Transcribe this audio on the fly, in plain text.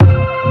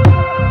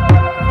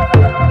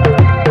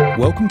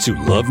Welcome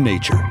to Love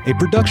Nature, a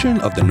production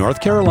of the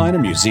North Carolina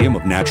Museum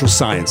of Natural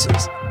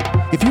Sciences.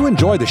 If you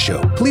enjoy the show,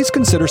 please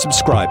consider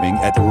subscribing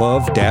at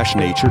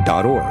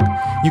love-nature.org.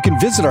 You can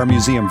visit our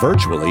museum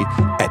virtually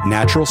at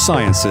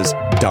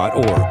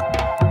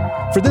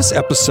naturalsciences.org. For this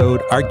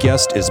episode, our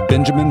guest is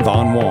Benjamin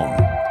Von Wong.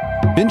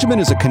 Benjamin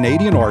is a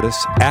Canadian artist,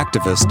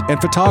 activist,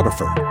 and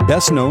photographer,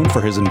 best known for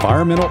his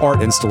environmental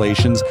art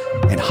installations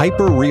and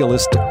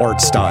hyper-realist art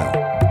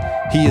style.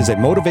 He is a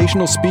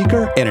motivational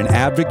speaker and an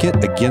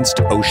advocate against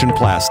ocean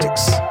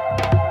plastics.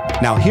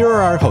 Now here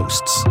are our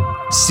hosts,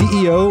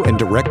 CEO and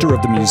Director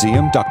of the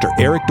museum, Dr.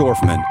 Eric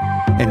Dorfman,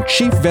 and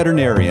Chief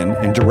Veterinarian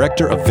and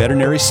Director of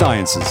Veterinary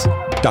Sciences,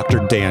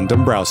 Dr. Dan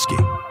Dombrowski.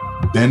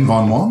 Ben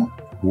Von Wong,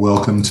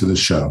 welcome to the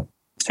show.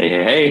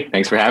 Hey.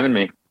 Thanks for having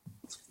me.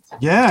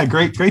 Yeah,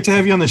 great to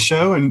have you on the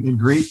show, and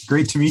great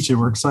to meet you.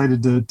 We're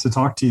excited to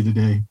talk to you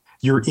today.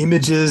 Your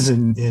images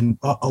and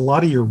a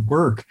lot of your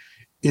work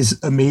is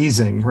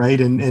amazing, right?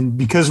 And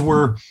because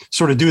we're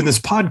sort of doing this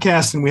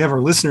podcast and we have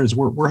our listeners,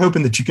 we're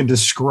hoping that you can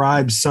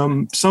describe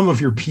some of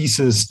your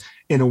pieces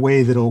in a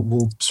way that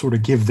will sort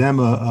of give them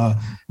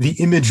the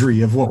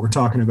imagery of what we're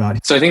talking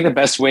about. So I think the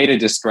best way to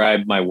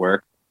describe my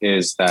work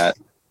is that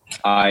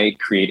I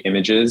create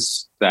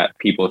images that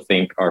people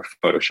think are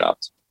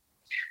photoshopped.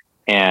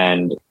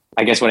 And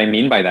I guess what I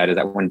mean by that is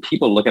that when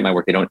people look at my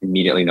work, they don't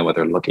immediately know what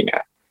they're looking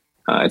at.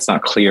 It's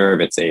not clear if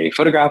it's a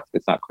photograph.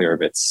 It's not clear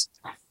if it's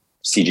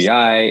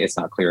CGI. It's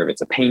not clear if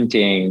it's a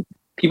painting.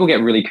 People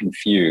get really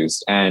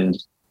confused.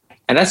 And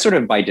that's sort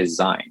of by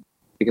design,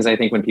 because I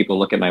think when people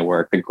look at my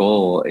work, the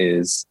goal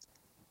is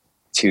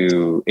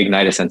to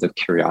ignite a sense of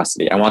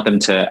curiosity. I want them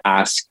to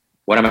ask,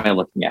 what am I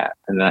looking at?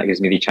 And that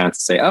gives me the chance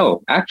to say,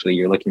 oh, actually,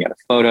 you're looking at a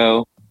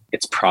photo.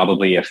 It's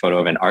probably a photo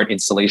of an art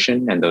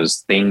installation. And those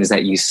things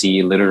that you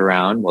see littered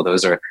around, well,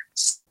 those are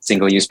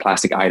single-use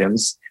plastic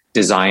items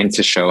designed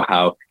to show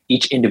how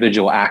each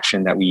individual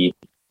action that we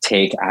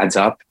take adds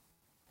up.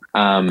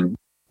 And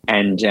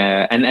then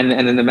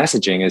the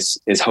messaging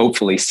is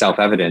hopefully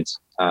self-evident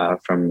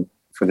for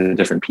the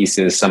different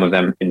pieces. Some of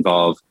them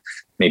involve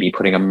maybe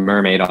putting a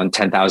mermaid on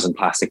 10,000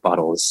 plastic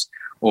bottles,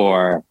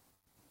 or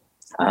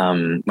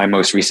my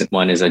most recent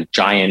one is a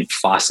giant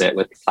faucet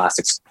with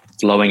plastics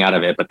flowing out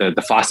of it, but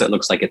the faucet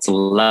looks like it's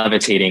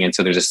levitating, and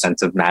so there's a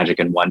sense of magic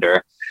and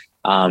wonder.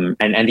 And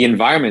the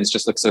environments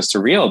just look so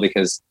surreal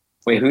because,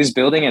 wait, who's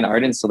building an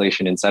art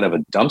installation inside of a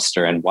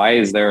dumpster, and why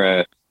is there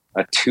a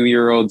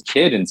 2-year-old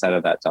kid inside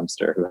of that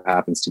dumpster who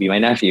happens to be my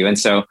nephew? And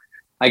so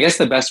I guess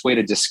the best way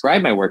to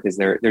describe my work is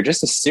they're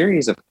just a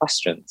series of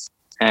questions,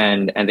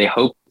 and they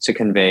hope to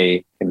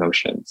convey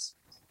emotions.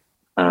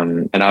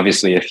 And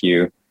obviously if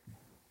you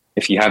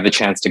have the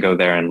chance to go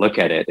there and look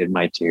at it, it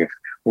might do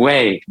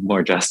way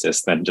more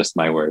justice than just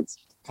my words.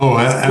 Oh,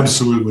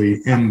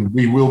 absolutely. And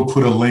we will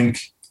put a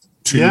link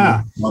to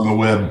on the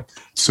web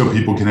so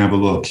people can have a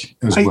look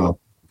as well.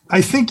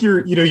 I think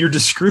your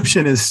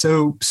description is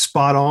so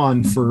spot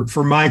on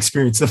for my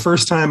experience. The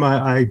first time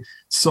I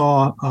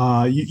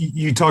saw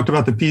you talked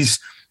about the piece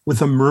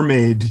with a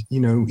mermaid,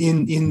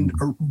 in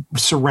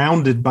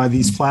surrounded by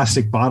these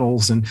plastic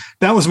bottles, and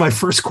that was my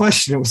first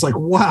question. It was like,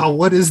 wow,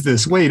 what is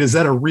this? Wait, is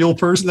that a real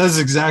person? That's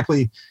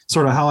exactly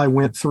sort of how I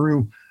went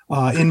through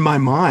in my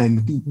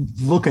mind,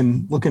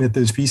 looking at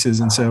those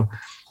pieces, and so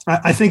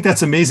I think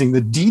that's amazing.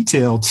 The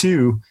detail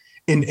too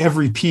in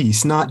every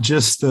piece, not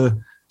just the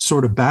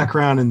sort of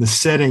background and the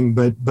setting,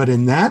 but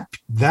in that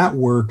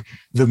work,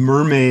 the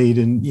mermaid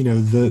and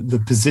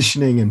the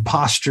positioning and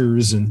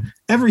postures and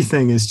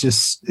everything is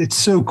just, it's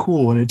so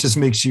cool, and it just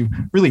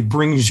really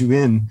brings you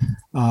in,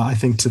 I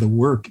think, to the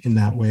work in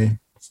that way.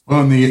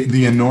 Well, and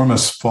the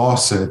enormous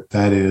faucet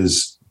that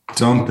is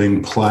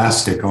dumping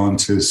plastic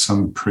onto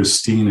some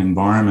pristine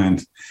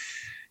environment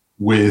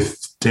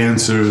with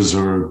dancers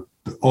or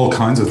all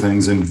kinds of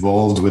things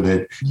involved with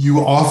it. You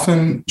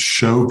often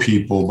show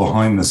people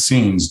behind the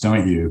scenes,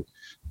 don't you?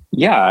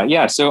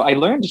 Yeah. So I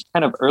learned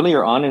kind of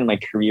earlier on in my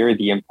career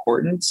the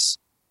importance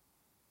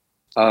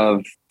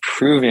of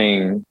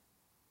proving.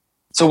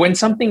 So when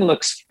something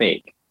looks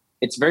fake,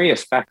 it's very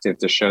effective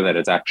to show that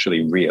it's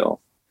actually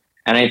real.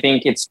 And I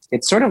think it's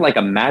sort of like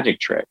a magic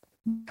trick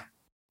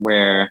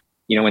where,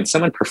 when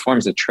someone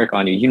performs a trick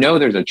on you,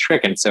 there's a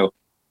trick. And so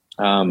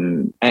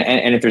and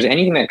if there's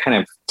anything that kind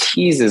of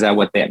teases at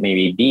what that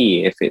may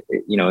be, if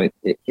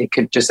it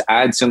could just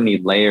add so many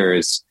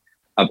layers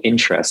of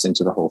interest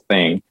into the whole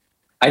thing.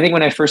 I think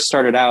when I first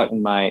started out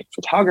in my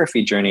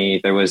photography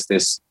journey, there was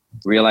this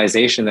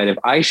realization that if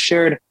I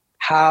shared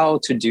how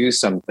to do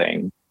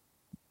something,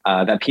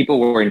 that people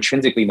were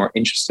intrinsically more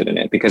interested in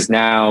it, because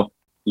now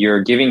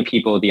you're giving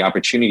people the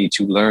opportunity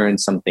to learn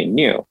something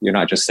new. You're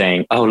not just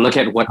saying, oh, look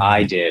at what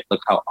I did.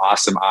 Look how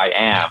awesome I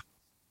am.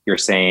 You're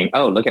saying,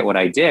 oh, look at what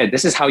I did.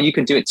 This is how you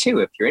can do it too,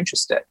 if you're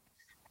interested.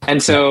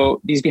 And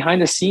so these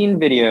behind the scene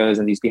videos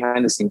and these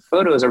behind the scene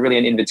photos are really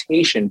an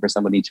invitation for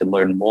somebody to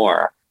learn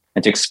more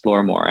and to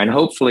explore more. And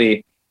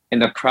hopefully in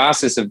the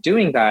process of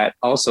doing that,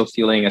 also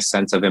feeling a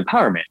sense of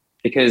empowerment,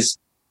 because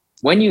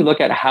when you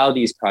look at how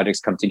these projects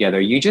come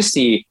together, you just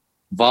see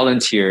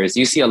volunteers,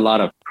 you see a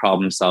lot of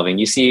problem solving,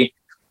 you see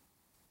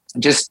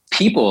just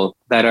people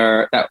that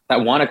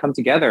want to come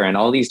together, and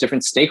all these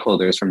different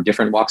stakeholders from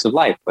different walks of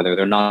life, whether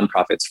they're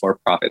nonprofits,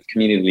 for-profits,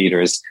 community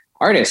leaders,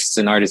 artists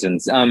and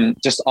artisans,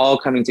 just all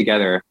coming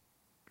together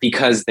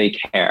because they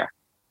care.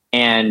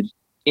 And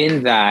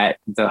in that,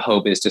 the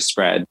hope is to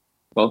spread,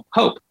 well,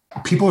 hope.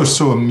 People are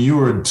so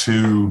inured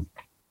to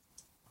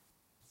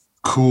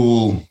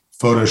cool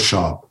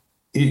Photoshop.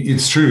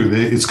 It's true.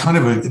 It's kind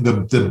of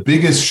the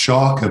biggest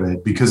shock of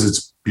it, because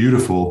it's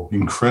beautiful,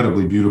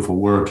 incredibly beautiful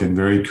work and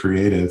very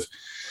creative.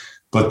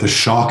 But the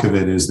shock of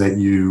it is that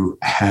you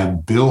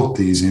have built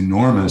these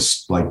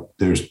enormous, like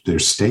they're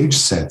stage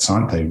sets,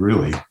 aren't they?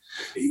 Really,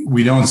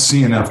 we don't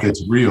see enough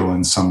that's real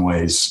in some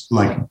ways.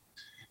 Like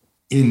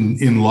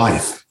in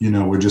life,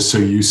 we're just so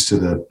used to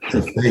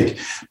the fake.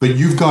 But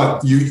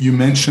you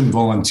mentioned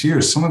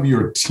volunteers. Some of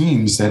your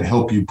teams that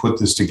help you put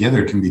this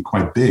together can be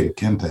quite big,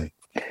 can't they?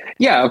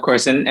 Yeah, of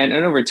course. And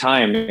over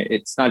time,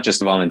 it's not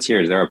just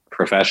volunteers. There are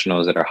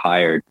professionals that are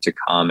hired to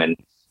come and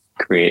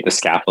create the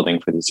scaffolding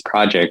for these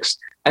projects.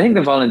 I think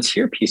the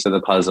volunteer piece of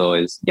the puzzle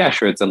is, yeah,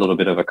 sure, it's a little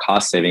bit of a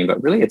cost saving,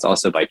 but really it's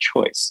also by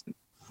choice.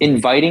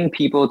 Inviting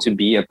people to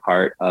be a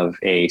part of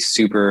a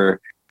super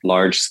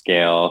large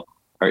scale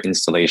art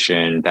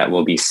installation that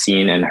will be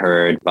seen and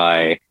heard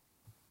by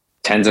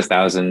tens of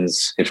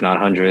thousands, if not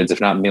hundreds, if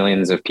not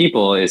millions of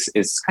people is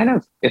kind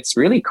of, it's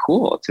really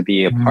cool to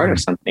be a part of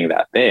something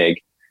that big.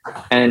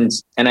 And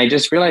I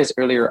just realized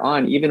earlier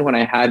on, even when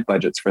I had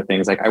budgets for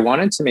things, like I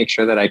wanted to make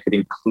sure that I could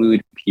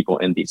include people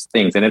in these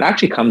things. And it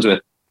actually comes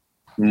with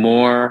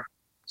more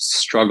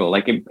struggle.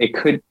 Like it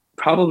could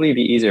probably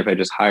be easier if I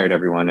just hired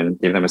everyone and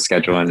gave them a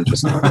schedule and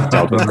just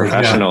dealt with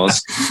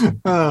professionals.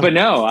 But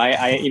no,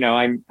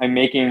 I'm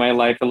making my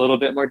life a little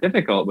bit more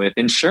difficult with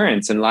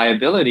insurance and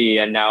liability.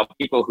 And now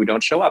people who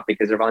don't show up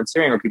because they're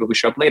volunteering, or people who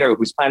show up later,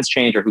 whose plans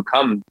change, or who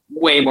come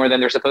way more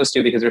than they're supposed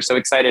to because they're so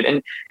excited.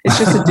 And it's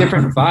just a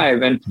different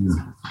vibe. And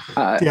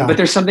but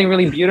there's something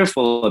really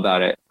beautiful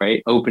about it,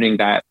 right? Opening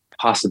that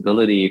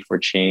possibility for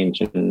change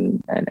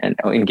and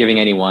giving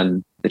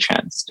anyone the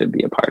chance to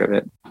be a part of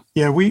it.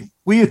 Yeah, we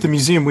at the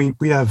museum,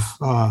 we have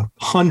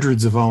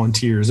hundreds of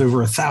volunteers, over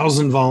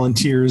 1,000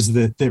 volunteers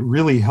that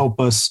really help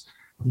us,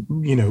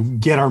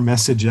 get our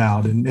message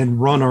out and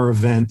run our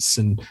events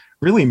and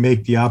really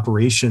make the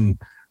operation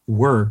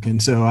work.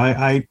 And so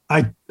I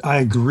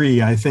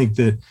agree. I think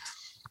that,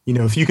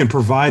 if you can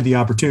provide the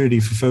opportunity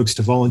for folks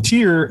to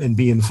volunteer and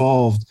be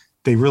involved,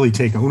 they really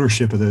take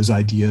ownership of those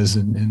ideas.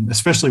 And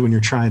especially when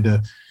you're trying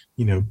to,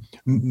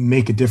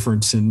 make a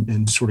difference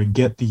and sort of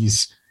get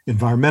these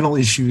environmental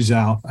issues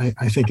out,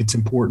 I think it's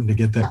important to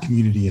get that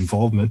community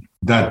involvement.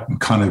 That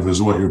kind of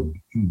is what you're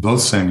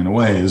both saying in a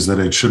way, is that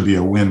it should be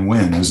a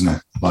win-win, isn't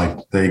it?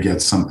 Like they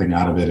get something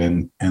out of it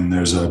and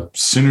there's a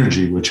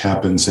synergy which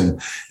happens.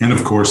 And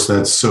of course,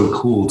 that's so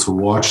cool to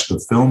watch the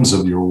films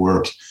of your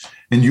work.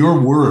 And your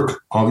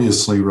work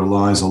obviously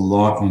relies a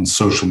lot on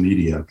social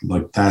media.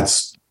 Like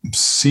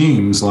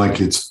seems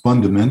like it's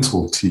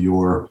fundamental to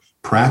your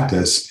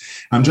practice.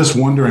 I'm just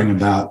wondering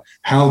about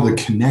how the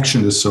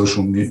connection to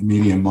social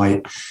media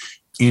might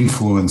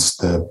influence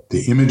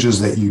the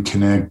images that you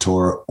connect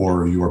or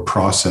your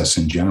process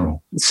in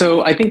general.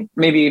 So I think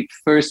maybe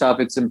first off,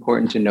 it's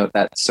important to note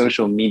that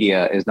social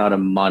media is not a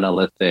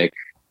monolithic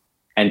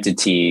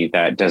entity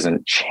that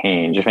doesn't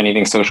change. If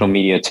anything, social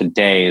media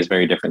today is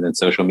very different than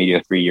social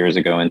media 3 years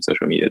ago, and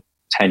social media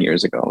 10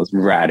 years ago was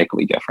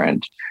radically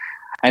different.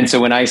 And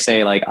so when I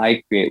say like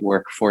I create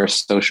work for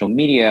social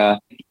media,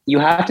 you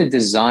have to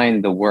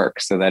design the work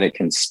so that it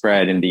can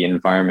spread in the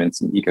environments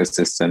and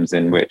ecosystems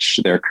in which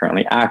they're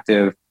currently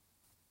active,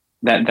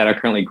 that are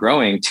currently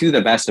growing to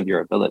the best of your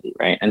ability,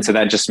 right? And so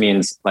that just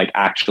means like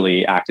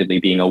actually actively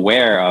being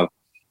aware of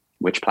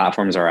which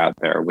platforms are out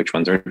there, which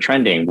ones are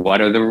trending,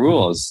 what are the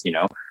rules,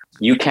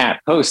 You can't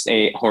post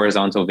a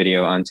horizontal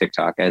video on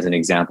TikTok as an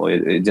example.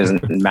 It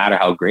doesn't matter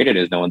how great it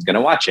is. No one's going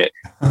to watch it.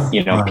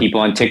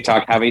 People on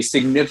TikTok have a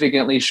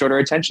significantly shorter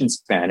attention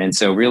span. And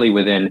so really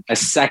within a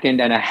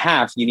second and a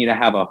half, you need to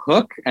have a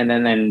hook. And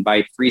then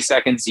by 3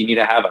 seconds, you need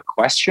to have a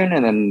question.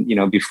 And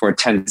then, before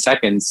 10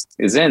 seconds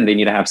is in, they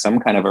need to have some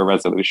kind of a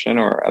resolution,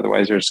 or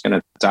otherwise they're just going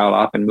to dial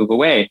off and move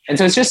away. And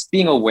so it's just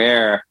being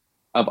aware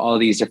of all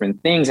these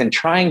different things and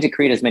trying to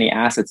create as many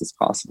assets as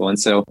possible. And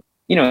so,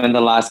 in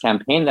the last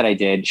campaign that I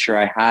did, sure,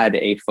 I had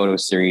a photo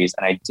series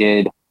and I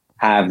did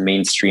have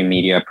mainstream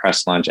media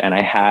press launch, and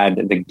I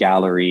had the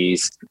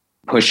galleries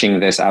pushing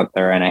this out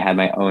there, and I had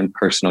my own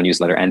personal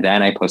newsletter, and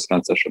then I posted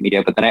on social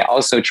media. But then I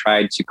also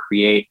tried to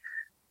create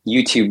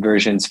YouTube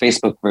versions,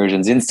 Facebook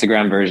versions,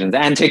 Instagram versions,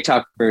 and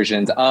TikTok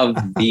versions of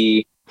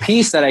the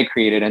piece that I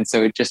created. And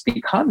so it just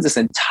becomes this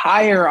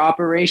entire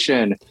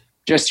operation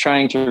just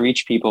trying to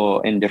reach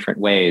people in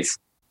different ways.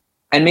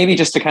 And maybe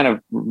just to kind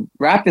of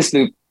wrap this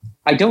loop,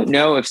 I don't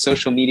know if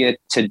social media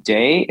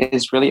today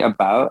is really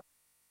about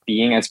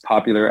being as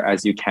popular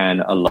as you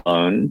can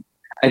alone.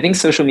 I think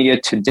social media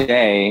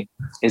today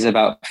is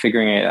about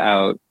figuring it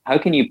out. How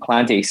can you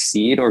plant a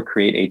seed or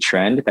create a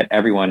trend that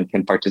everyone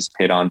can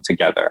participate on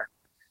together?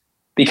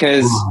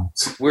 because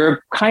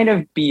we're kind of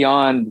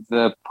beyond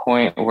the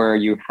point where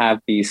you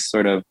have these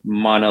sort of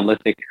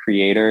monolithic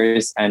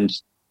creators. And,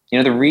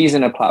 the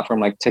reason a platform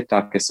like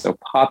TikTok is so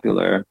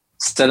popular,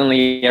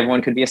 suddenly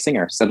everyone could be a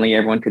singer. Suddenly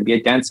everyone could be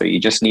a dancer. You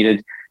just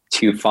needed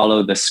to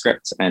follow the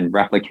script and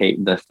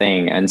replicate the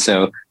thing. And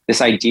so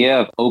this idea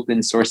of open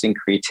sourcing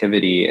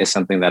creativity is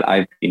something that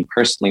I've been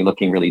personally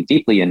looking really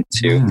deeply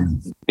into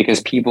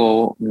because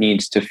people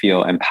need to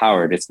feel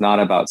empowered. It's not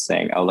about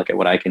saying, oh, look at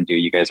what I can do.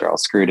 You guys are all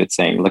screwed. It's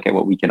saying, look at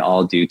what we can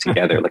all do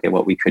together. Look at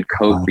what we could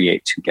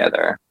co-create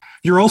together.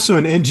 You're also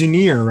an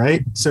engineer,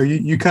 right? So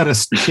you kind of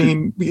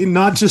came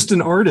not just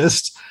an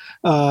artist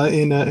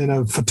and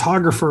a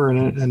photographer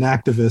and an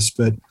activist,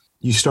 but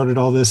you started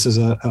all this as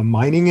a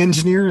mining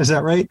engineer. Is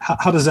that right?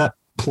 How does that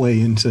play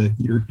into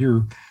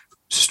your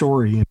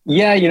story?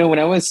 Yeah, when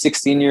I was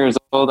 16 years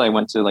old, I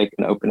went to like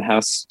an open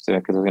house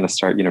because I was going to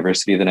start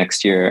university the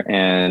next year.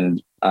 And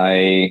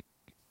I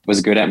was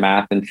good at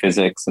math and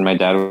physics. And my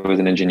dad was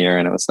an engineer.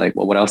 And I was like,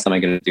 well, what else am I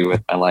going to do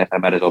with my life? I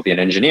might as well be an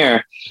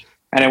engineer.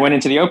 And I went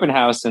into the open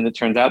house, and it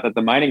turns out that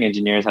the mining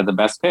engineers had the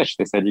best pitch.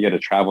 They said, you got to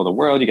travel the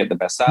world. You get the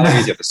best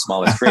salaries. You have the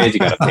smallest grades. You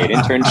got a paid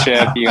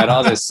internship. You got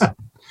all this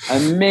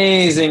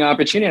amazing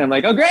opportunity. And I'm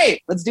like, oh,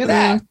 great, let's do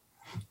that.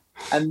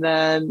 And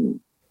then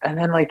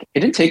like, it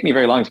didn't take me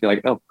very long to be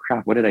like, oh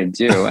crap, what did I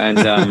do?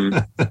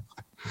 And, but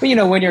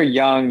when you're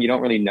young, you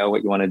don't really know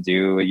what you want to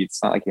do.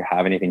 It's not like you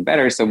have anything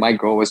better. So my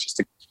goal was just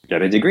to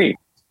get a degree.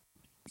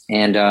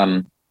 And,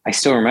 I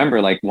still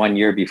remember like 1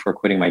 year before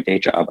quitting my day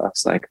job, I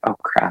was like, oh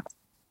crap.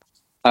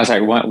 Oh,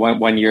 sorry,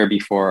 one year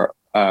before,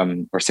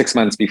 or 6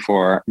 months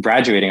before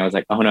graduating, I was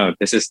like, oh no,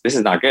 this is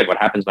not good. What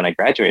happens when I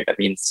graduate? That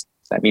means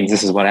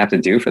this is what I have to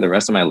do for the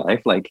rest of my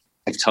life. Like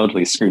I've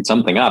totally screwed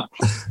something up.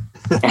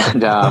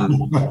 And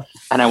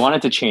I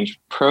wanted to change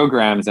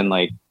programs and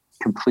like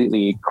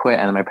completely quit.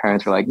 And my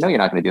parents were like, no, you're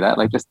not going to do that.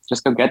 Like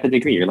just go get the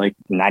degree. You're like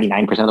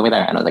 99% of the way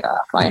there. And I was like,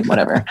 fine,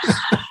 whatever.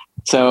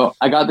 So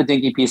I got the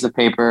dinky piece of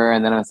paper,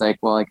 and then I was like,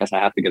 well, I guess I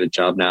have to get a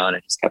job now. And I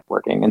just kept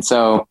working. And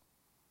so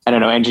I don't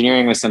know,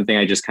 engineering was something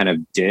I just kind of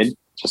did,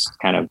 just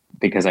kind of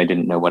because I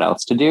didn't know what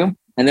else to do.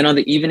 And then on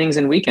the evenings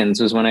and weekends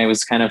was when I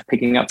was kind of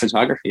picking up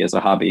photography as a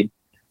hobby.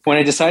 When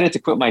I decided to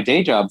quit my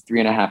day job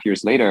 3.5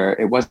 years later,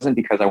 it wasn't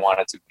because I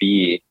wanted to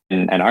be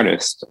an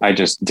artist. I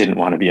just didn't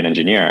want to be an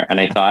engineer. And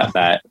I thought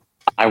that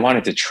I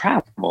wanted to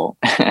travel.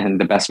 And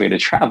the best way to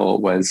travel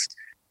was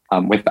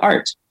with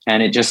art.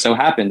 And it just so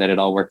happened that it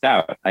all worked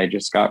out. I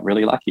just got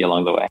really lucky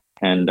along the way.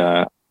 And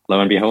lo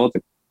and behold, a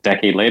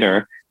decade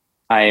later,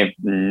 I have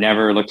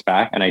never looked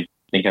back, and I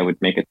think I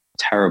would make a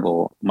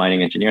terrible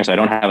mining engineer. So I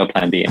don't have a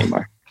plan B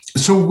anymore.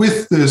 So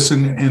with this,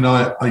 and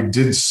I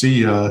did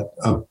see a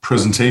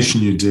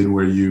presentation you did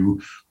where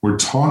you were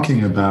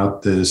talking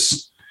about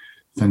this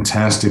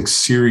fantastic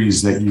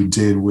series that you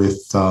did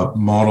with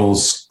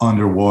models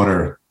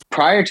underwater.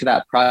 Prior to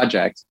that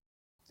project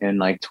in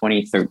like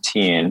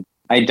 2013,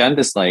 I'd done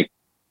this like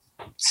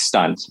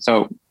stunt.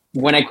 So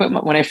when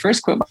I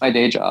first quit my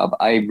day job,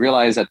 I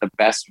realized that the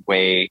best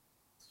way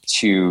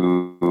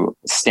to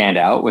stand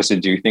out was to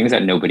do things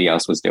that nobody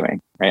else was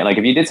doing, right? Like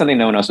if you did something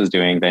no one else was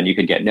doing, then you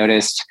could get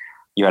noticed.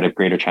 You had a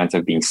greater chance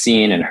of being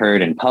seen and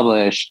heard and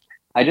published.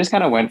 I just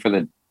kind of went for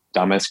the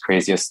dumbest,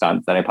 craziest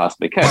stunt that I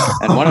possibly could.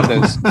 And one of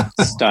those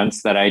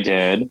stunts that I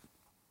did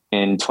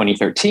in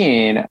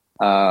 2013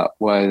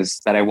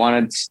 was that I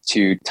wanted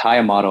to tie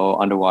a model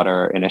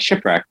underwater in a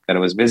shipwreck that I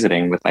was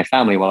visiting with my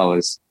family while I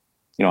was,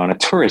 on a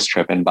tourist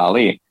trip in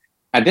Bali.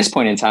 At this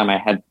point in time,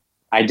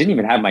 I didn't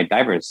even have my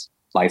diver's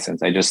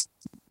license. I just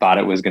thought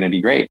it was going to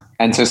be great.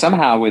 And so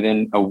somehow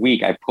within a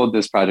week, I pulled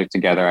this project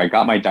together. I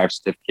got my dive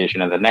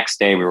certification. And the next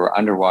day we were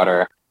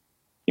underwater,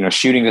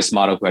 shooting this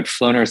model who had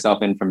flown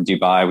herself in from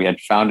Dubai. We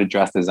had found a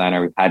dress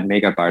designer. We had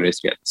makeup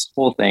artists. We had this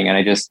whole thing. And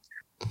I just,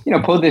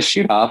 pulled this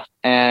shoot off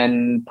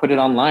and put it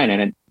online.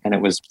 And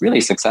it was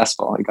really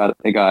successful.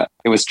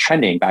 It was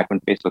trending back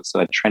when Facebook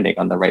still had trending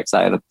on the right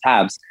side of the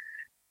tabs.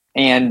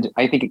 And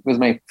I think it was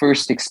my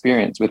first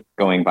experience with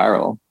going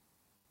viral.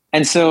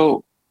 And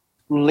so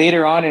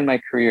later on in my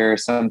career,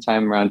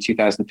 sometime around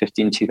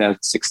 2015,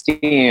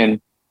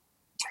 2016,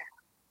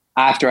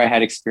 after I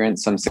had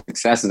experienced some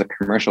success as a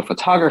commercial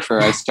photographer,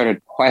 I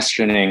started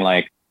questioning,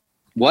 like,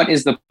 what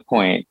is the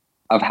point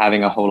of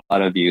having a whole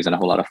lot of views and a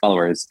whole lot of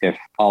followers if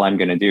all I'm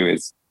going to do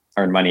is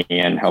earn money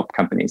and help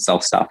companies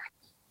sell stuff?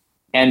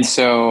 And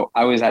so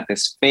I was at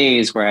this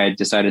phase where I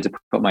decided to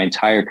put my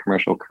entire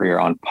commercial career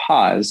on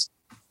pause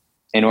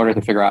in order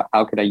to figure out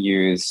how could I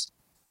use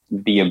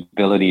the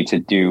ability to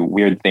do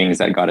weird things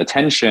that got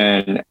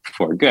attention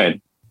for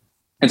good.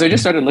 And so I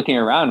just started looking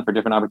around for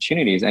different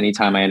opportunities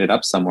anytime I ended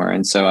up somewhere.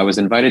 And so I was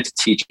invited to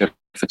teach a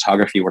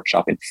photography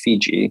workshop in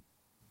Fiji.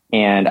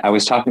 And I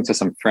was talking to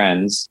some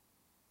friends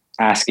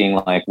asking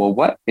like, well,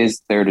 what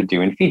is there to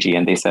do in Fiji?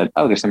 And they said,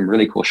 oh, there's some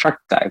really cool shark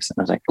dives. And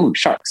I was like, oh,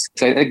 sharks.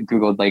 So I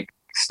Googled like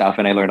stuff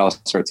and I learned all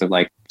sorts of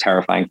like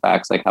terrifying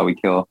facts, like how we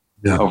kill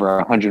over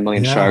 100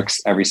 million sharks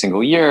every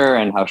single year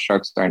and how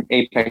sharks are an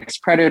apex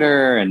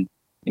predator. And,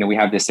 we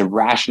have this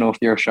irrational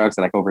fear of sharks,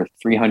 like over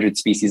 300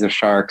 species of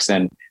sharks.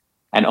 And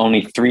and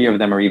only 3 of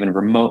them are even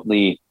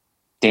remotely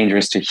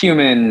dangerous to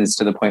humans,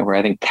 to the point where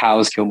I think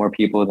cows kill more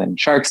people than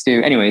sharks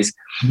do. Anyways,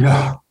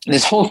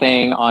 this whole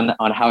thing on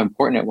how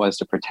important it was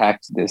to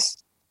protect this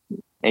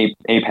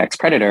apex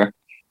predator.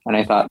 And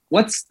I thought,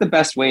 what's the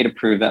best way to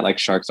prove that like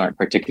sharks aren't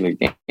particularly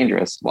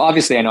dangerous? Well,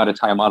 obviously I know how to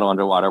tie a model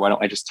underwater. Why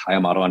don't I just tie a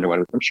model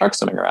underwater with some sharks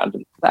swimming around?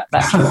 And that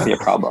shouldn't be a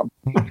problem.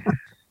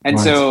 And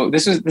so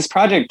this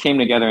project came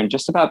together in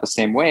just about the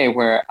same way,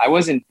 where I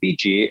was in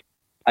Fiji.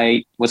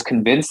 I was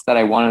convinced that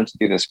I wanted to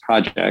do this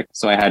project.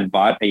 So I had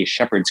bought a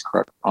shepherd's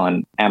crook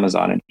on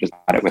Amazon and just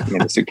had it with me in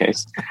the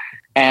suitcase.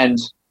 And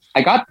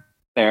I got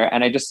there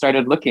and I just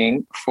started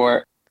looking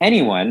for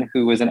anyone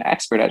who was an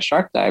expert at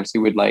shark dives who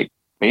would like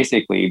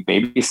basically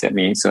babysit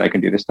me so I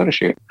can do this photo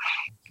shoot.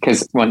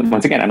 Because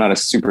once again, I'm not a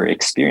super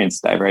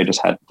experienced diver. I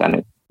just had done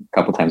it a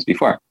couple times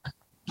before.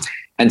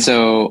 And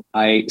so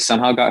I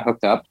somehow got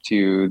hooked up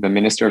to the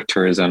Minister of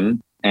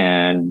Tourism,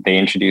 and they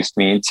introduced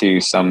me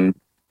to some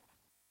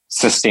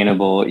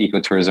sustainable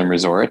ecotourism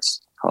resorts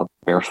called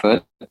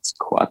Barefoot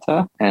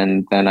Squatta.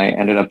 And then I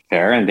ended up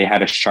there, and they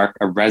had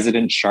a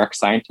resident shark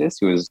scientist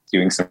who was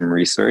doing some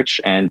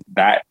research. And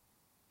that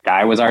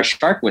guy was our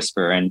shark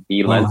whisperer, and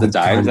he led the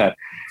dives that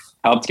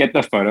helped get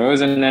the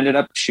photos and ended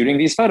up shooting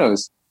these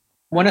photos.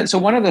 One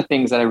of the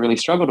things that I really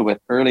struggled with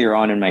earlier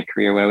on in my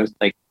career, where I was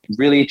like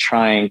really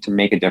trying to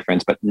make a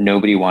difference, but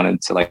nobody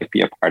wanted to like be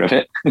a part of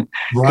it.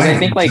 Because I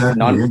think like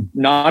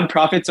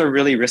nonprofits are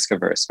really risk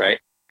averse, right?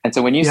 And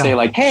so when you say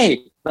like, hey,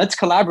 let's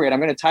collaborate, I'm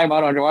going to tie a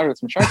model underwater with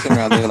some sharks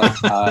around, they're like,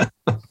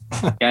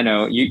 yeah,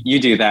 no, you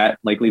do that,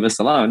 like leave us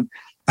alone.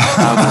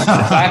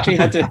 I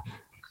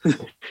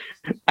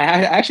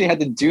actually had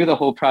to do the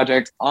whole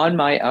project on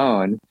my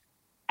own,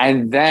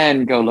 and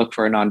then go look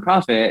for a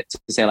nonprofit to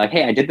say like,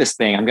 hey, I did this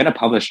thing, I'm going to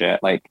publish it.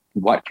 Like,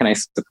 what can I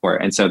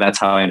support? And so that's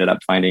how I ended up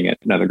finding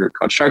another group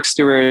called Shark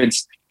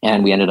Stewards.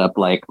 And we ended up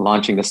like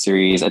launching the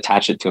series,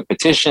 attach it to a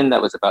petition that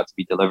was about to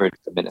be delivered to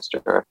the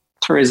Minister of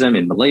Tourism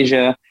in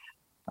Malaysia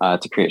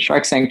to create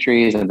shark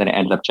sanctuaries. And then it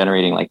ended up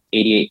generating like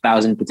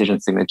 88,000 petition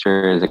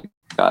signatures. It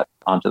got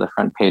onto the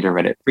front page of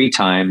Reddit 3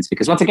 times,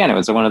 because once again, it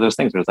was one of those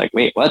things where it's like,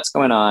 wait, what's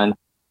going on?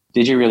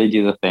 Did you really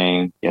do the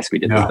thing? Yes, we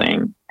did the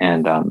thing.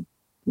 And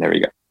there we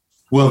go.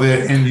 Well,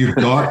 and you've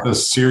got a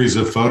series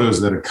of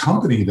photos that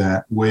accompany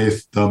that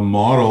with the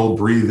model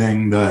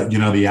breathing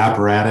the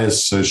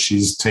apparatus. So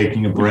she's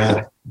taking a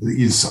breath.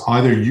 Is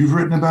either you've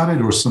written about it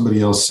or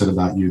somebody else said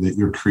about you that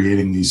you're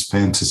creating these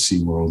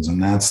fantasy worlds.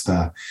 And that's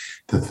the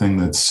thing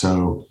that's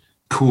so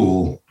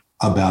cool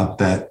about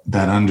that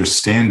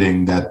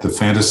understanding that the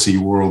fantasy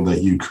world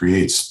that you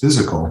create is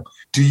physical.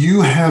 Do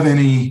you have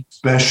any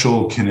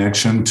special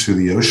connection to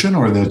the ocean,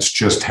 or that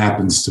just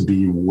happens to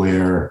be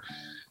where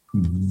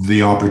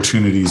the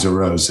opportunities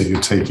arose that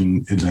you're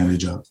taking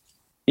advantage of?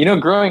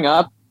 Growing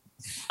up,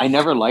 I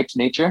never liked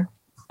nature.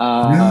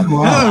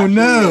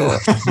 No.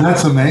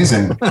 That's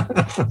amazing.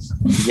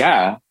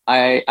 Yeah,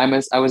 I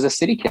was a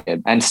city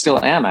kid and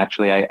still am,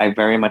 actually. I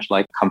very much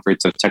like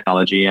comforts of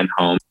technology and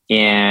home.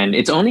 And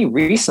it's only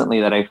recently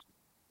that I've,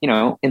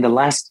 in the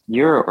last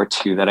year or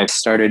two, that I've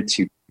started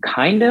to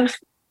kind of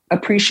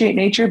appreciate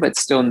nature, but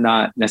still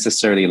not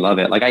necessarily love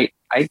it. Like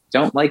I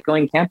don't like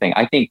going camping.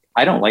 I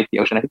don't like the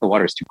ocean. I think the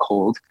water is too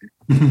cold.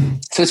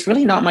 So it's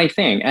really not my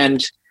thing.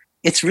 And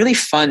it's really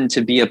fun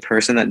to be a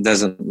person that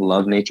doesn't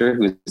love nature,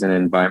 who's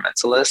an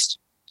environmentalist.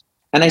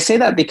 And I say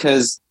that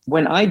because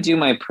when I do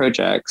my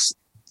projects,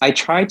 I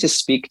try to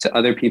speak to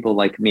other people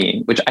like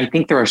me, which I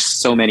think there are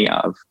so many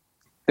of.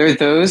 There are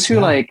those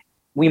who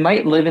we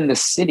might live in the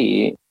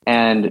city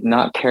and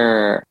not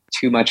care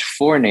too much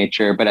for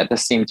nature, but at the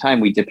same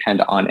time, we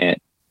depend on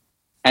it.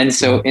 And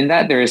so in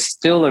that, there is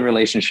still a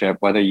relationship,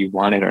 whether you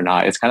want it or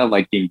not. It's kind of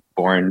like being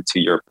born to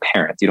your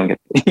parents. You don't get,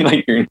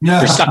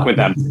 you're stuck with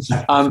them.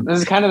 This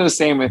is kind of the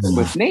same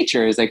with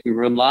nature. Is like we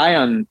rely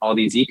on all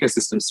these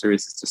ecosystem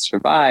services to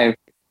survive.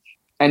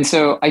 And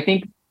so I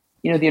think,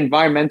 the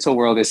environmental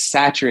world is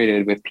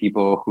saturated with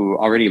people who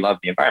already love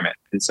the environment.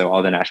 And so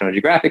all the National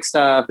Geographic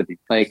stuff,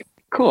 like,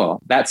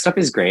 cool, that stuff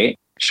is great.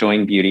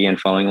 Showing beauty and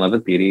falling in love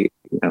with beauty,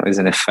 is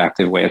an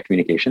effective way of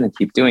communication, and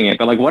keep doing it.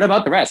 But like, what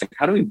about the rest? Like,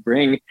 how do we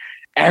bring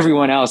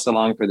everyone else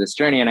along for this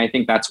journey? And I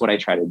think that's what I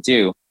try to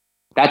do.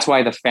 That's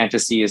why the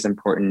fantasy is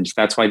important.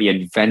 That's why the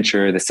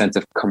adventure, the sense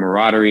of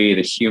camaraderie,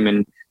 the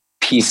human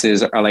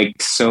pieces are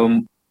like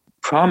so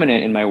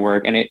prominent in my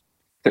work. And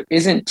there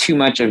isn't too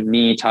much of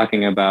me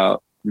talking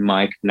about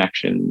my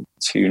connection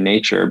to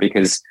nature,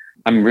 because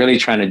I'm really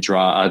trying to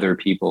draw other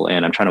people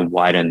in. I'm trying to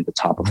widen the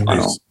top of the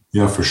funnel.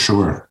 Yeah, for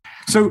sure.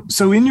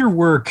 So in your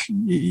work,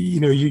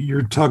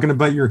 you're talking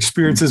about your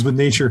experiences with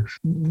nature.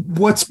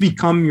 What's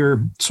become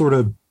your sort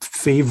of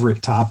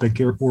favorite topic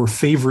or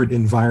favorite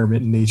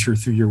environment in nature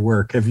through your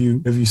work? Have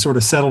you sort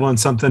of settled on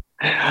something?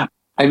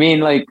 I mean,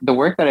 like the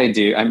work that I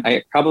do, I'm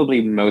probably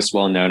most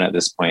well known at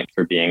this point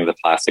for being the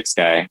plastics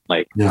guy.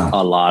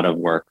 A lot of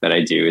work that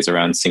I do is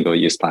around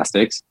single-use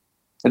plastics.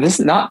 And this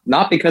is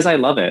not because I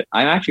love it.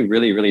 I'm actually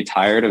really, really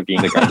tired of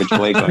being the garbage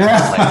boy going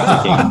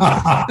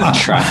around, like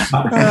trash.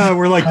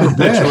 We're like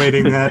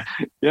perpetuating that.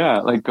 Yeah,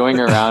 like going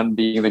around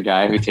being the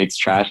guy who takes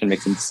trash and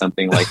makes it into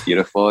something like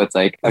beautiful. It's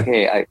like,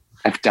 okay,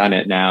 I've done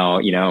it now.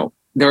 You know,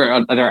 there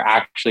are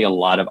actually a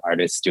lot of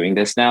artists doing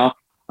this now.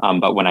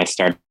 But when I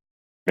started,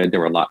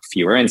 there were a lot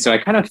fewer. And so I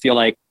kind of feel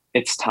like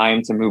it's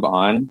time to move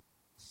on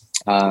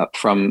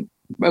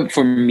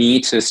for me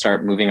to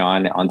start moving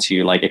on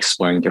onto like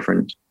exploring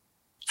different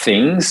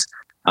things.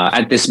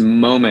 At this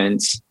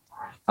moment,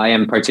 I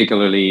am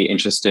particularly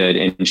interested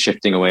in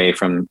shifting away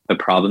from the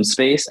problem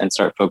space and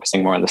start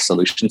focusing more on the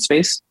solution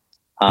space.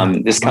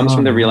 This comes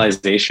from the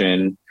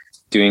realization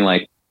doing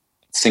like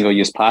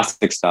single-use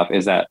plastic stuff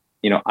is that,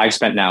 you know, I've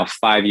spent now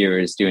 5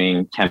 years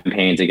doing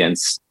campaigns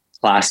against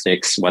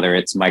plastics, whether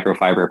it's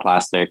microfiber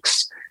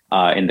plastics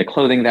in the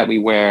clothing that we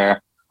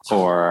wear,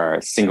 or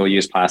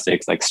single-use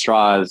plastics like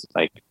straws,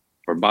 like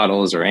for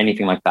bottles or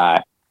anything like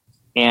that.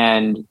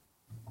 And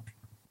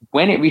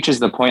when it reaches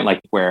the point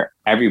like where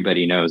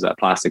everybody knows that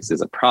plastics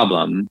is a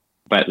problem,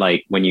 but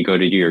like when you go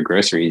to do your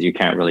groceries, you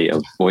can't really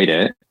avoid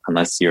it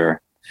unless you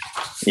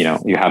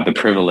have the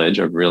privilege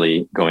of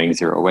really going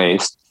zero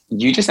waste.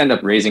 You just end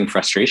up raising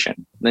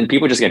frustration. Then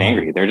people just get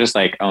angry. They're just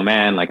like, oh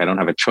man, like I don't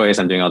have a choice.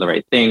 I'm doing all the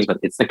right things, but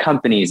it's the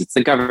companies, it's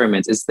the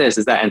governments, it's this,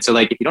 it's that. And so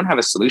like, if you don't have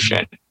a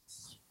solution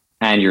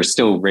and you're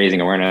still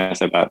raising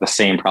awareness about the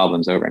same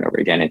problems over and over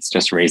again, it's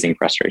just raising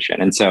frustration.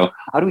 And so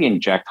how do we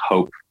inject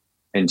hope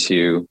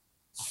into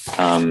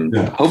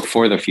hope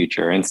for the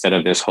future instead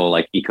of this whole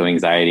like eco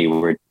anxiety,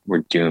 we're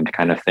doomed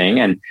kind of thing?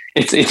 And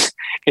it's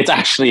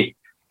actually,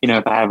 you know,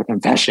 if I have a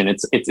confession,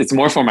 it's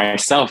more for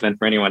myself than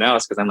for anyone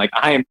else, because I'm like,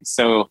 I am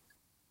so,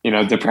 you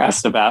know,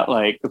 depressed about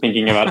like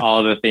thinking about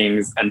all the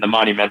things and the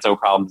monumental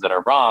problems that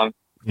are wrong.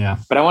 Yeah.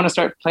 But I want to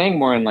start playing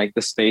more in like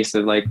the space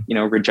of like, you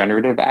know,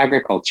 regenerative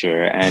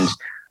agriculture and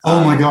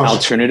oh my gosh,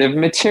 alternative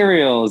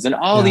materials and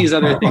all these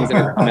other things that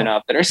are coming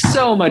up that are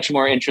so much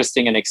more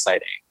interesting and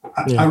exciting.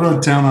 I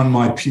wrote down on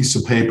my piece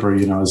of paper,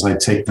 you know, as I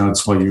take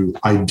notes while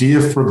idea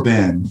for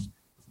Ben,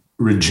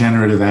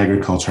 regenerative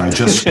agriculture. I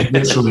just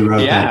literally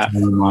wrote that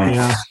down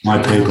on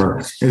my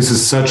paper. This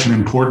is such an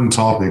important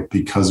topic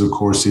because, of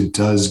course, it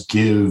does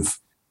give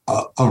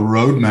a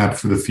roadmap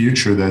for the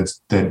future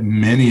that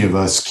many of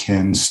us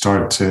can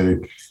start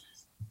to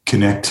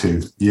connect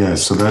to. Yeah,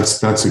 so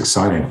that's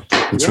exciting.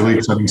 It's really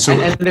exciting. So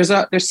and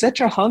there's such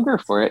a hunger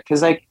for it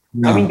because like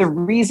I mean the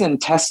reason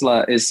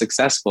Tesla is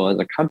successful as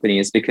a company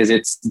is because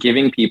it's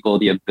giving people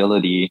the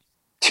ability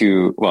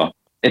to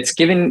it's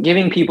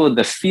giving people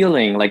the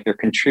feeling like they're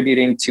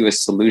contributing to a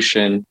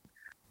solution,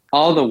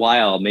 all the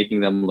while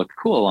making them look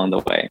cool along the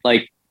way.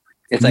 Like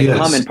it's like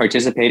come and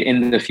participate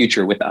in the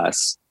future with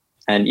us.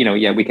 And you know,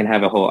 we can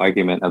have a whole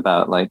argument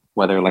about like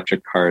whether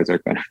electric cars are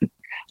going to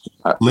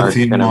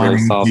really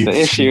solve the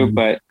issue,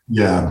 but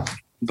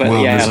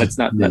let's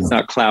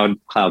not cloud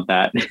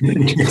that.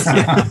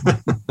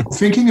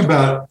 Thinking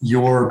about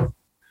your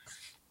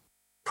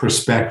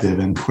perspective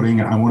and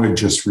I want to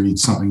just read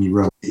something you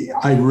wrote.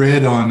 I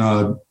read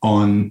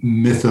on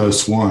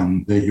Mythos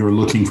One that you're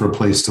looking for a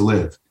place to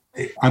live.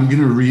 I'm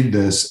going to read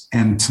this,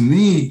 and to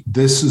me,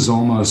 this is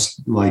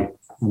almost like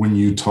when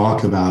you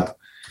talk about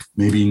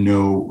maybe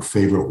no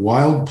favorite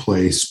wild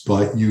place,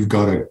 but you've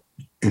got an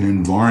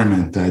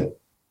environment that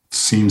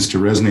seems to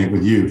resonate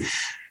with you.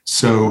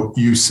 So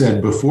you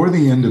said, before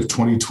the end of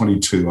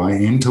 2022, I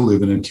aim to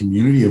live in a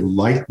community of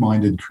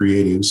like-minded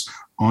creatives,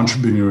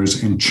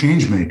 entrepreneurs, and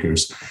change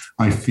makers.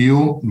 I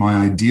feel my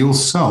ideal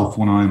self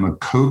when I'm in a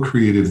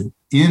co-creative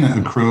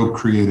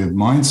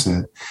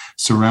mindset,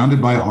 surrounded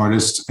by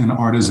artists and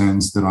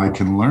artisans that I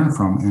can learn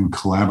from and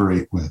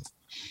collaborate with.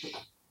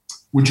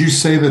 Would you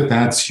say that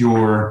that's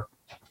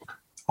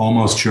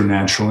almost your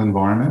natural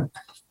environment?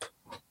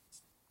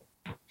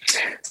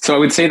 So I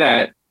would say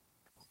that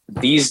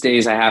these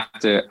days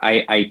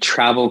I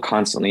travel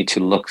constantly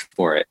to look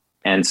for it.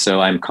 And so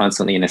I'm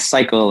constantly in a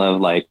cycle of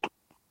like,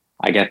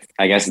 I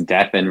guess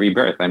death and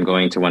rebirth. I'm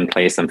going to one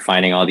place, I'm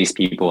finding all these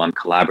people, I'm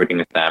collaborating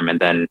with them. And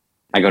then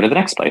I go to the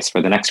next place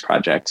for the next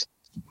project.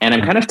 And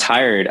I'm kind of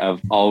tired of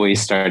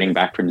always starting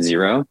back from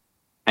zero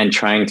and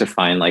trying to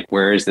find like,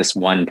 where is this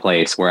one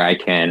place where I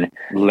can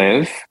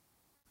live,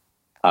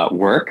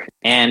 work,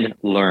 and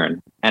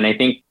learn. And I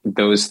think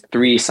those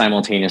three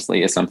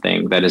simultaneously is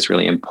something that is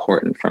really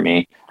important for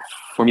me.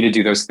 For me to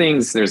do those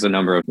things, there's a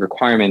number of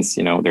requirements.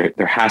 You know, there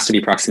has to be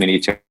proximity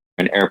to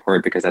an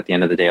airport, because at the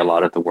end of the day, a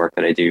lot of the work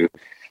that I do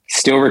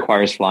still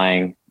requires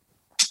flying.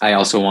 I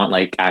also want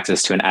like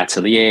access to an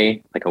atelier,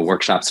 like a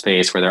workshop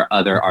space where there are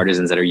other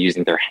artisans that are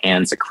using their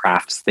hands to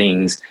craft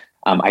things.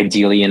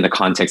 Ideally in the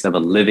context of a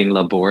living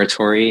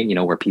laboratory, you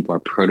know, where people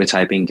are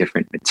prototyping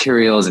different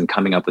materials and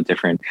coming up with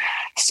different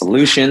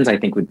solutions, I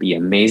think would be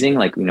amazing.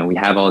 Like, you know, we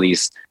have all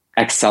these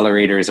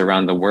accelerators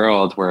around the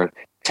world where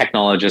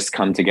technologists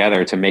come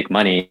together to make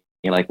money.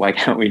 You're like, why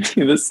can't we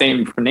do the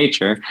same for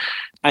nature?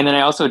 And then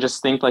I also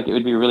just think like it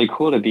would be really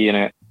cool to be in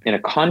a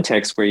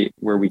context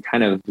where we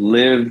kind of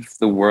live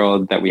the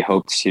world that we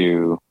hope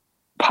to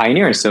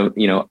pioneers. So,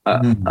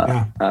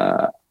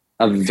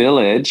 a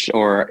village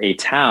or a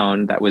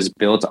town that was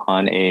built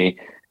on a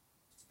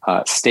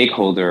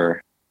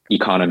stakeholder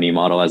economy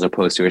model as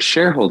opposed to a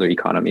shareholder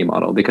economy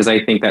model, because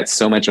I think that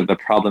so much of the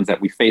problems that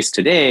we face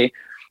today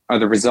are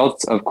the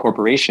results of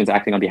corporations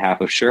acting on behalf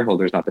of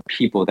shareholders, not the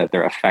people that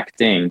they're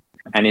affecting.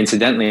 And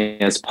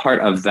incidentally, as part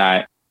of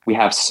that, we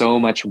have so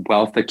much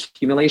wealth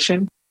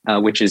accumulation,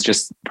 which is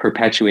just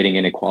perpetuating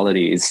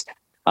inequalities,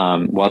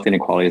 wealth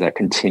inequalities that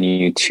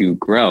continue to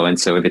grow. And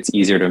so if it's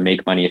easier to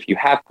make money if you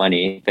have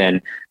money,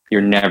 then you're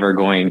never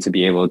going to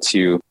be able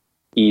to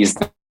ease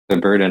the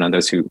burden on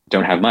those who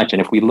don't have much.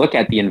 And if we look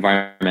at the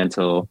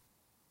environmental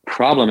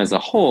problem as a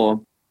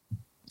whole,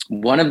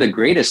 one of the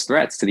greatest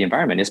threats to the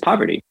environment is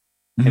poverty.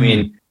 I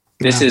mean,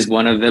 this is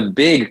one of the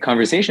big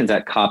conversations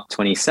at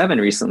COP27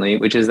 recently,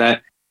 which is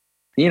that,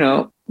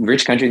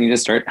 rich countries need to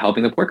start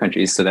helping the poor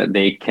countries so that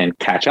they can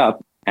catch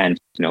up and,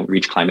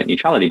 reach climate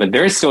neutrality. But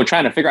they're still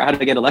trying to figure out how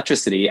to get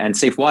electricity and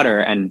safe water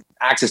and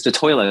access to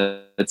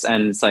toilets.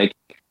 And it's like,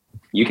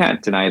 you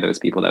can't deny those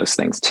people those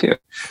things too.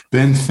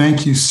 Ben,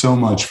 thank you so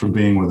much for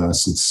being with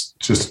us. It's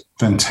just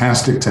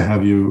fantastic to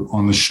have you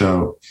on the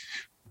show.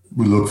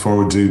 We look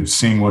forward to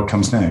seeing what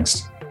comes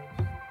next.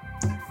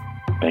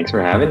 Thanks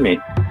for having me.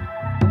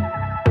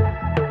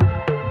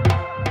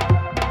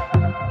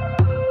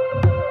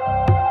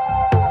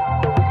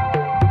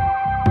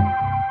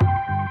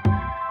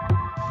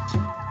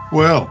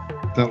 Well,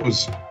 that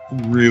was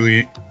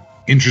really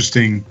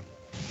interesting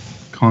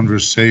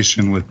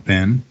conversation with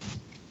Ben.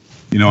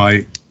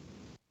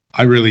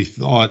 I really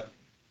thought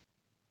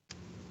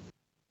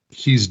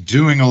he's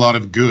doing a lot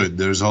of good.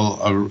 There's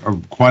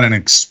quite an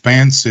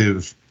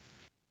expansive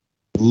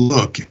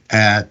look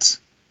at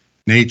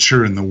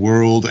nature and the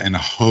world and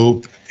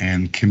hope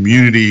and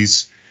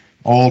communities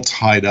all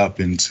tied up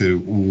into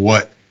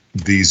what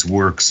these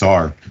works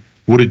are.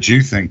 What did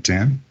you think,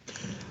 Dan?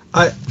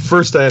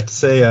 First, I have to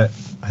say,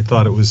 I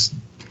thought it was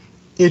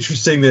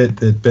interesting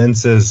that Ben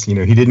says, he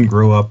didn't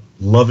grow up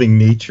loving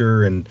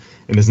nature and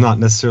is not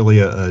necessarily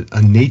a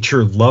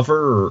nature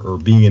lover or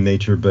being in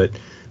nature, but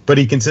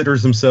he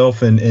considers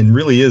himself and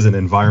really is an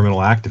environmental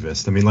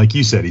activist. I mean, like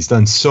you said, he's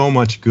done so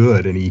much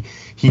good, and he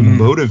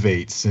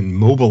motivates and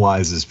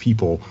mobilizes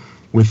people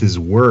with his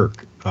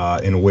work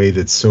in a way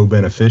that's so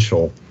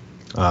beneficial.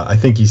 I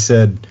think he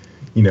said,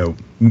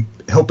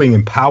 helping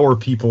empower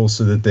people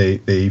so that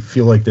they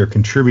feel like they're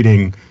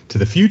contributing to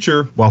the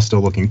future while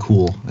still looking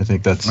cool. I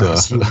think that's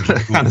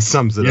kind of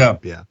sums it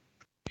up. Yeah.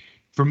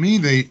 For me,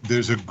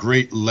 there's a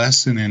great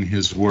lesson in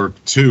his work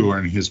too, or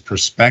in his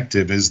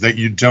perspective, is that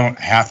you don't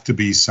have to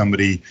be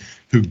somebody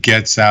who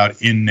gets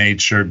out in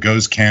nature,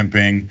 goes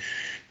camping,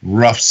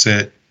 roughs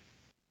it,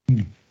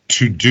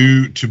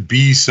 to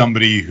be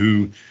somebody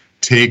who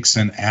takes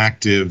an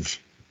active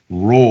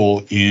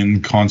role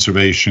in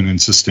conservation and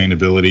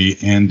sustainability.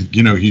 And,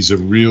 he's a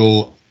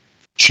real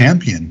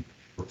champion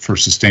for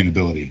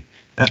sustainability.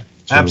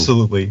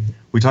 Absolutely.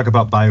 We talk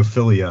about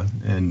biophilia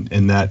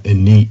and that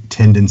innate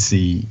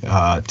tendency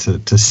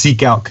to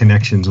seek out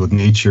connections with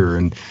nature.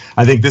 And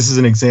I think this is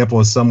an example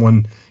of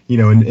someone,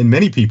 and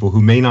many people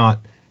who may not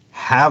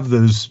have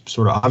those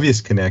sort of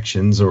obvious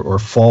connections or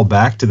fall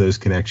back to those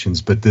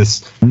connections, but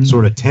this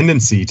sort of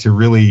tendency to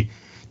really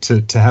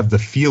to have the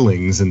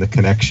feelings and the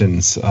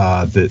connections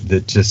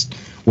that just,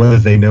 whether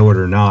they know it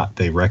or not,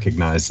 they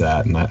recognize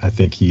that. And I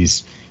think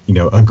he's,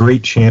 a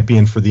great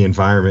champion for the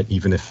environment,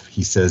 even if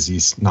he says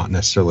he's not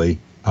necessarily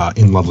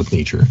in love with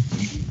nature.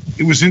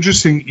 It was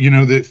interesting,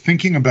 that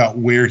thinking about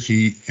where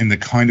in the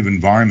kind of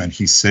environment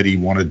he said he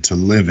wanted to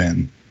live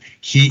in,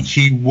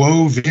 he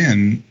wove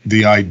in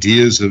the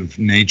ideas of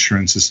nature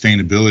and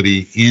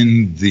sustainability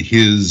in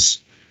his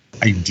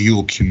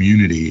ideal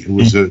community. It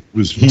was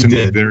to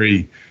me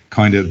very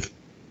kind of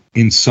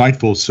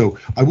insightful. So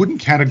I wouldn't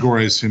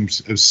categorize him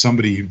as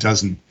somebody who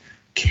doesn't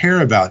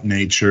care about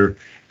nature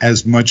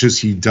as much as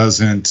he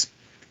doesn't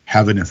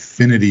have an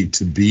affinity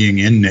to being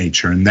in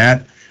nature. And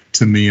that,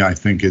 to me, I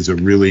think is a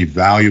really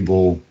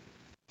valuable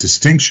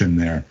distinction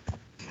there.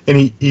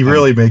 And he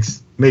really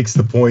makes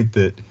the point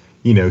that,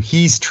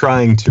 he's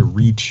trying to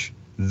reach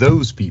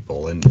those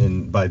people.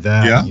 And by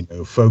that,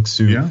 folks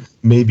who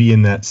may be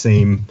in that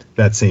same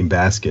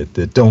basket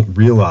that don't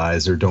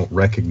realize or don't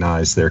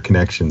recognize their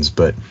connections.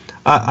 But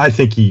I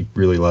think he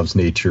really loves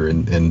nature,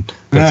 and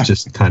that's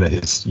just kind of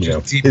his,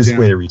 his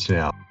way of reaching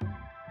out.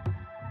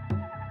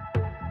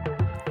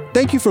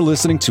 Thank you for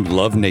listening to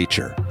Love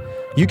Nature.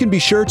 You can be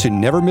sure to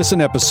never miss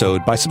an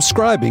episode by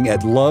subscribing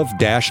at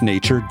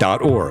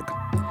love-nature.org.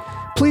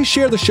 Please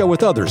share the show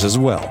with others as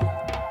well.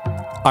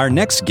 Our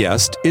next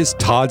guest is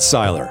Todd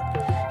Seiler.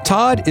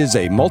 Todd is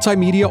a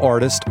multimedia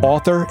artist,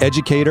 author,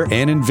 educator,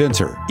 and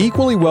inventor,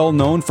 equally well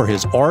known for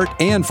his art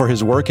and for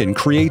his work in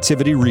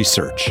creativity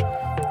research.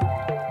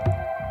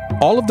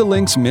 All of the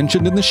links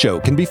mentioned in the show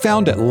can be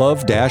found at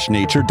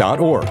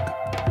love-nature.org.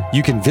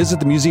 You can visit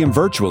the museum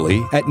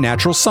virtually at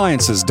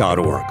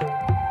naturalsciences.org.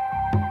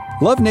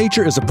 Love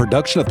Nature is a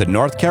production of the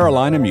North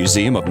Carolina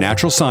Museum of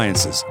Natural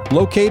Sciences,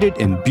 located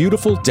in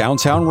beautiful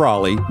downtown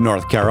Raleigh,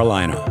 North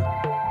Carolina.